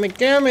 gimme, gimme,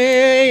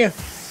 gimme.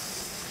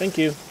 Thank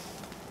you.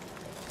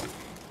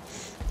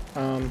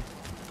 And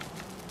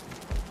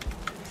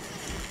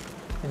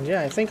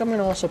yeah, I think I'm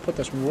gonna also put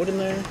this wood in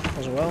there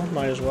as well.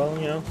 Might as well,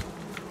 you know.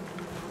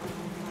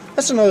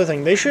 That's another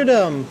thing. They should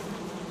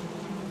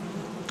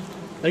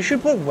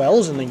put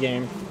wells in the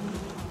game,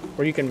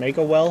 where you can make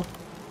a well.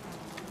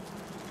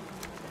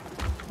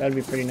 That'd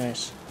be pretty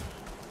nice.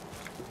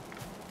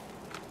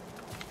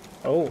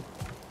 Oh,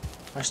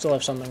 I still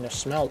have something to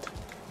smelt.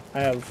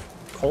 I have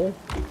coal.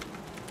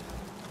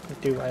 I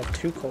do. I have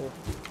 2 coal.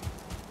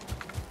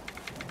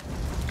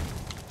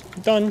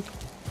 Done.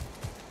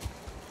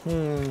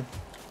 But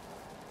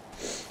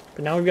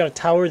now we've got a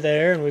tower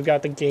there, and we've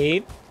got the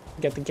gate.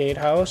 We got the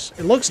gatehouse.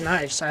 It looks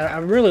nice.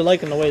 I'm really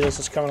liking the way this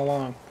is coming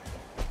along.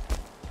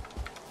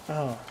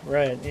 Oh,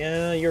 right.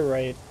 Yeah, you're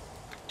right.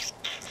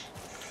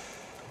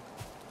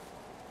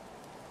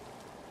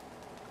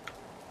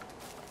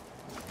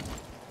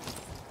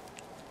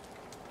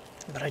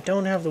 But I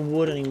don't have the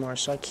wood anymore,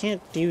 so I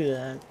can't do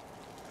that.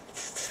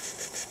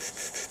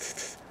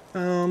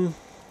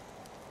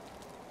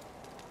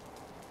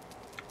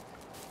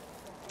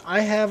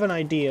 I have an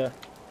idea.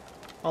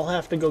 I'll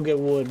have to go get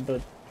wood,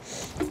 but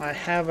I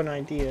have an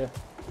idea.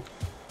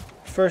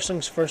 First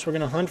things first, we're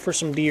gonna hunt for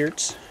some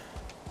deerts.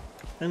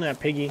 And that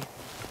piggy,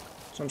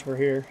 since we're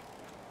here.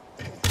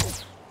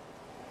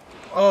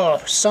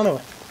 Oh, son of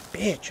a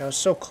bitch, I was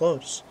so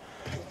close.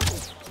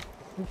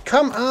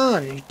 Come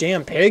on, you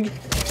damn pig.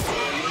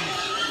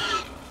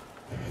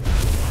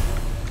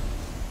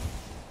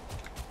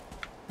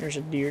 There's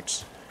a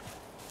deerts.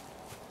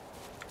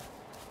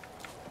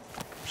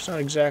 It's not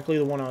exactly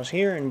the one I was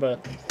hearing, but...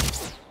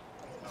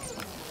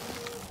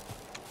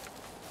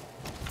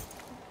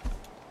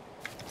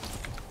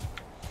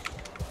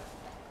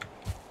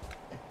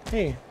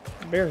 Hey,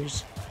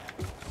 berries.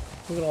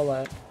 Look at all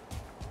that.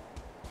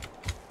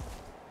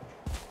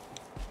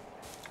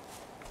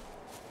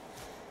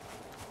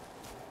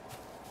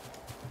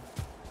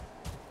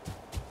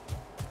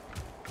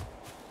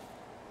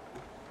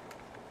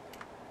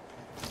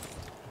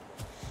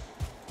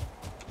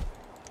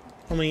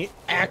 Let me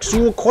ask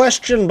you a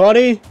question,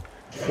 buddy.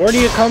 Where do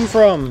you come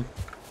from?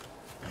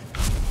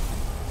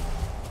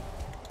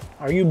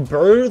 Are you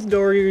birthed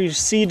or are you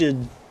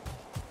seeded?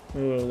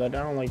 Ooh, I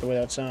don't like the way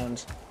that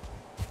sounds.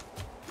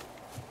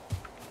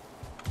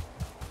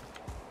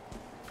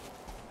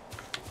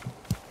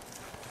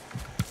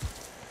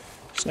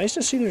 It's nice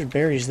to see there's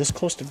berries this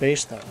close to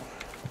base, though.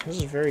 This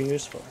is very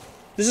useful.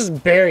 This is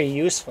very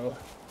useful.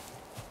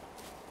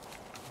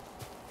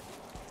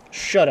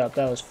 Shut up,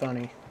 that was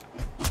funny.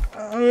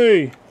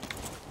 Hey!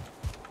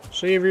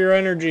 Save your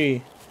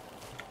energy.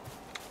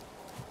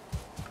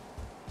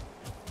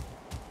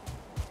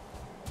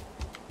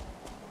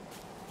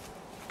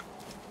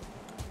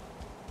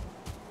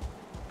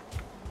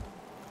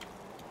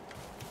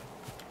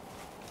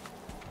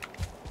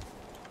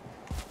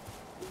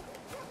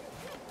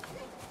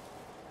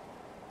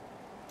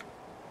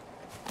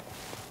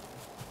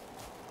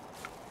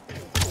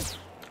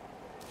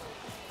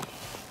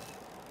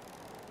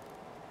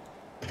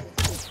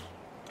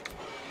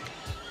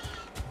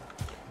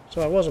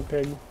 So I was a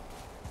pig.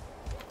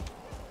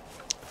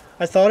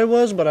 I thought it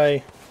was, but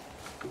I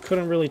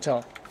couldn't really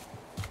tell.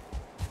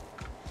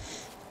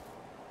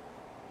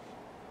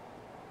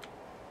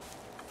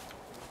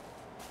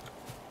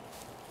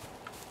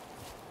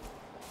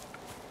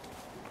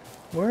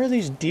 Where are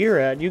these deer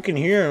at? You can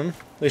hear them.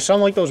 They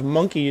sound like those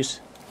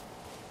monkeys.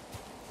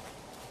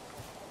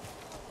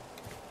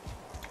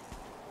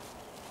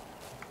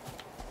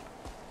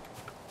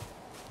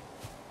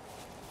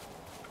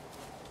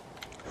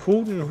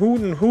 Hoot and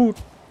hoot and hoot.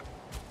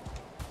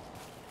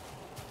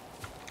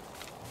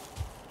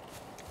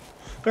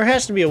 There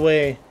has to be a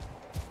way.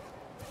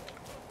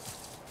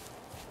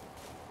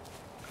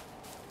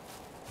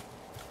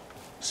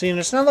 See, and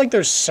it's not like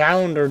there's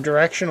sound or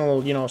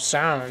directional, you know,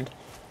 sound.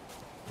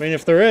 I mean,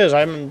 if there is,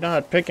 I'm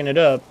not picking it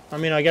up. I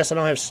mean, I guess I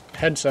don't have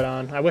headset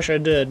on. I wish I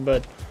did,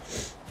 but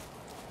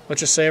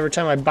let's just say every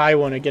time I buy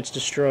one, it gets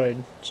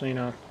destroyed. So, you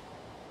know.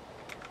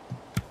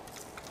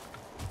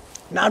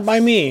 Not by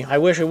me. I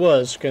wish it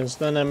was, because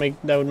then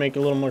that would make a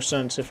little more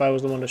sense if I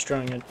was the one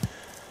destroying it.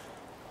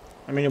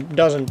 I mean, it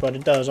doesn't, but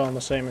it does all the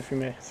same if you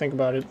may think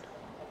about it.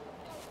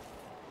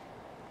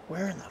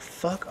 Where in the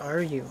fuck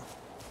are you?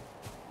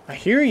 I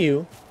hear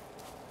you.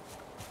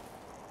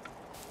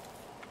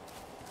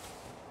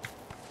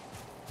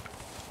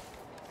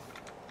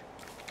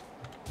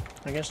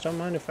 I guess don't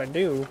mind if I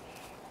do.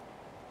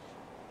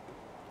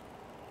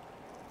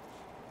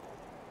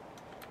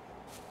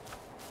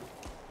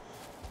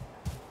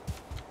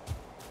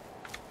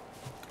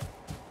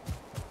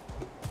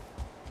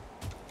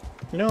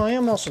 You know, I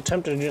am also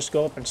tempted to just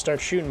go up and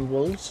start shooting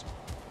wolves.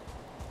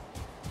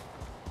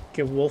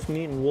 Get wolf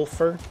meat and wolf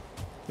fur.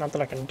 Not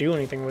that I can do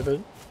anything with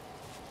it.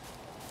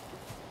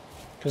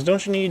 Because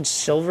don't you need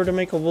silver to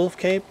make a wolf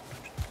cape?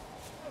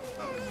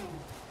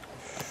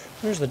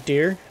 There's the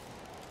deer.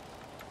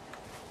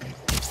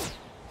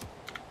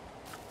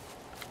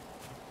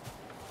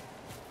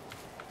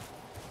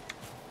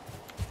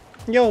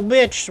 Yo,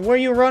 bitch, where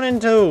you running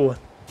to?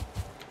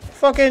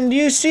 Fucking, do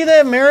you see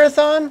that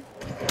marathon?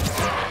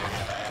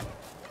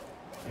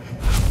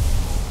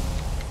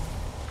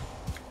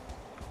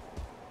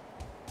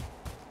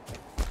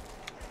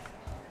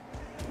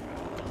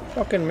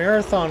 Fucking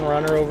marathon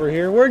runner over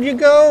here. Where'd you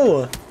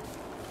go?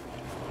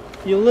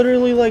 You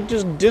literally, like,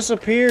 just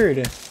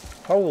disappeared.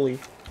 Holy.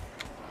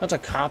 That's a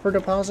copper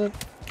deposit?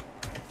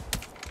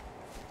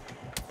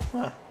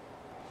 Huh.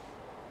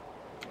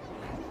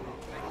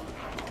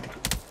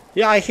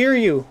 Yeah, I hear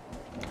you.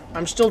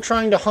 I'm still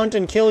trying to hunt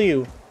and kill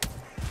you.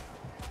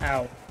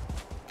 Ow.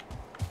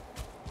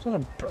 Is that a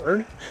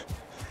bird?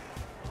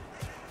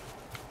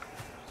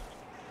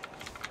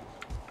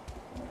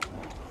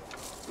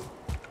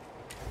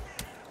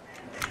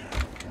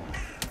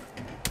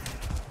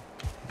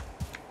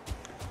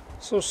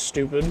 So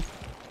stupid.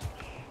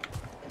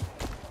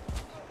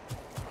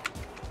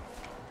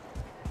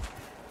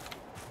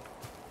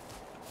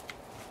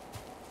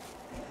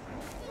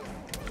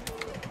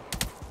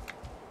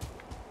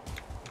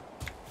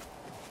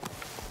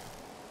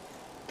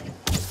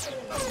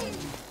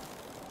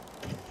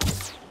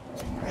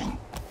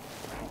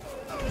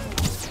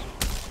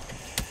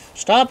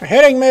 Stop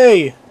hitting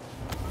me!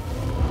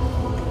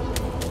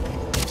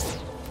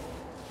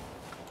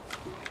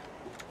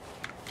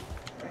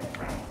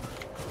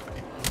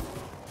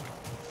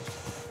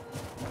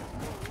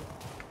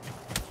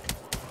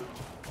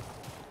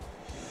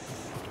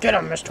 Get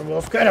him, Mr.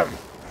 Wolf, get him!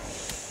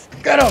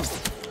 Get him!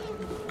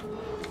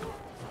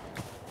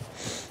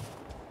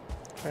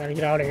 I gotta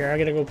get out of here. I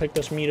gotta go pick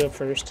this meat up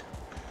first.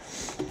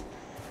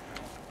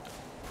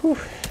 Whew.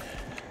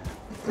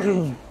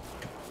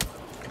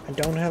 I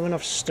don't have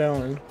enough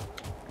stone.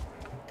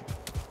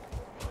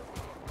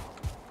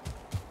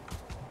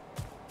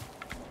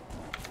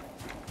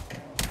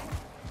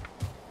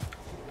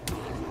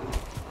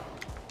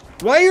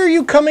 Why are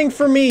you coming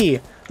for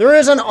me? There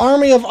is an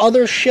army of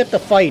other shit to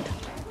fight.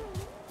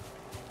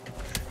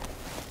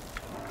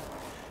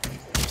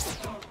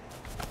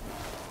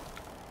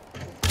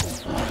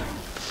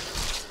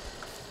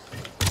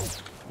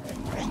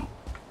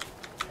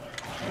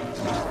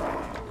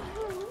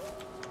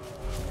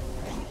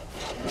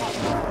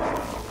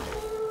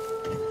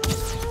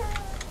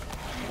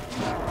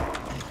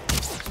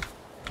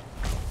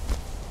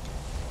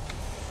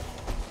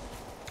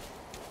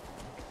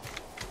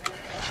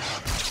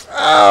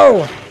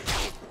 Oh!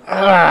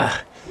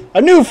 Ah! I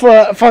knew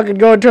fucking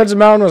going towards the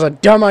mountain was a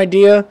dumb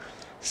idea.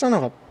 Son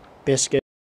of a biscuit.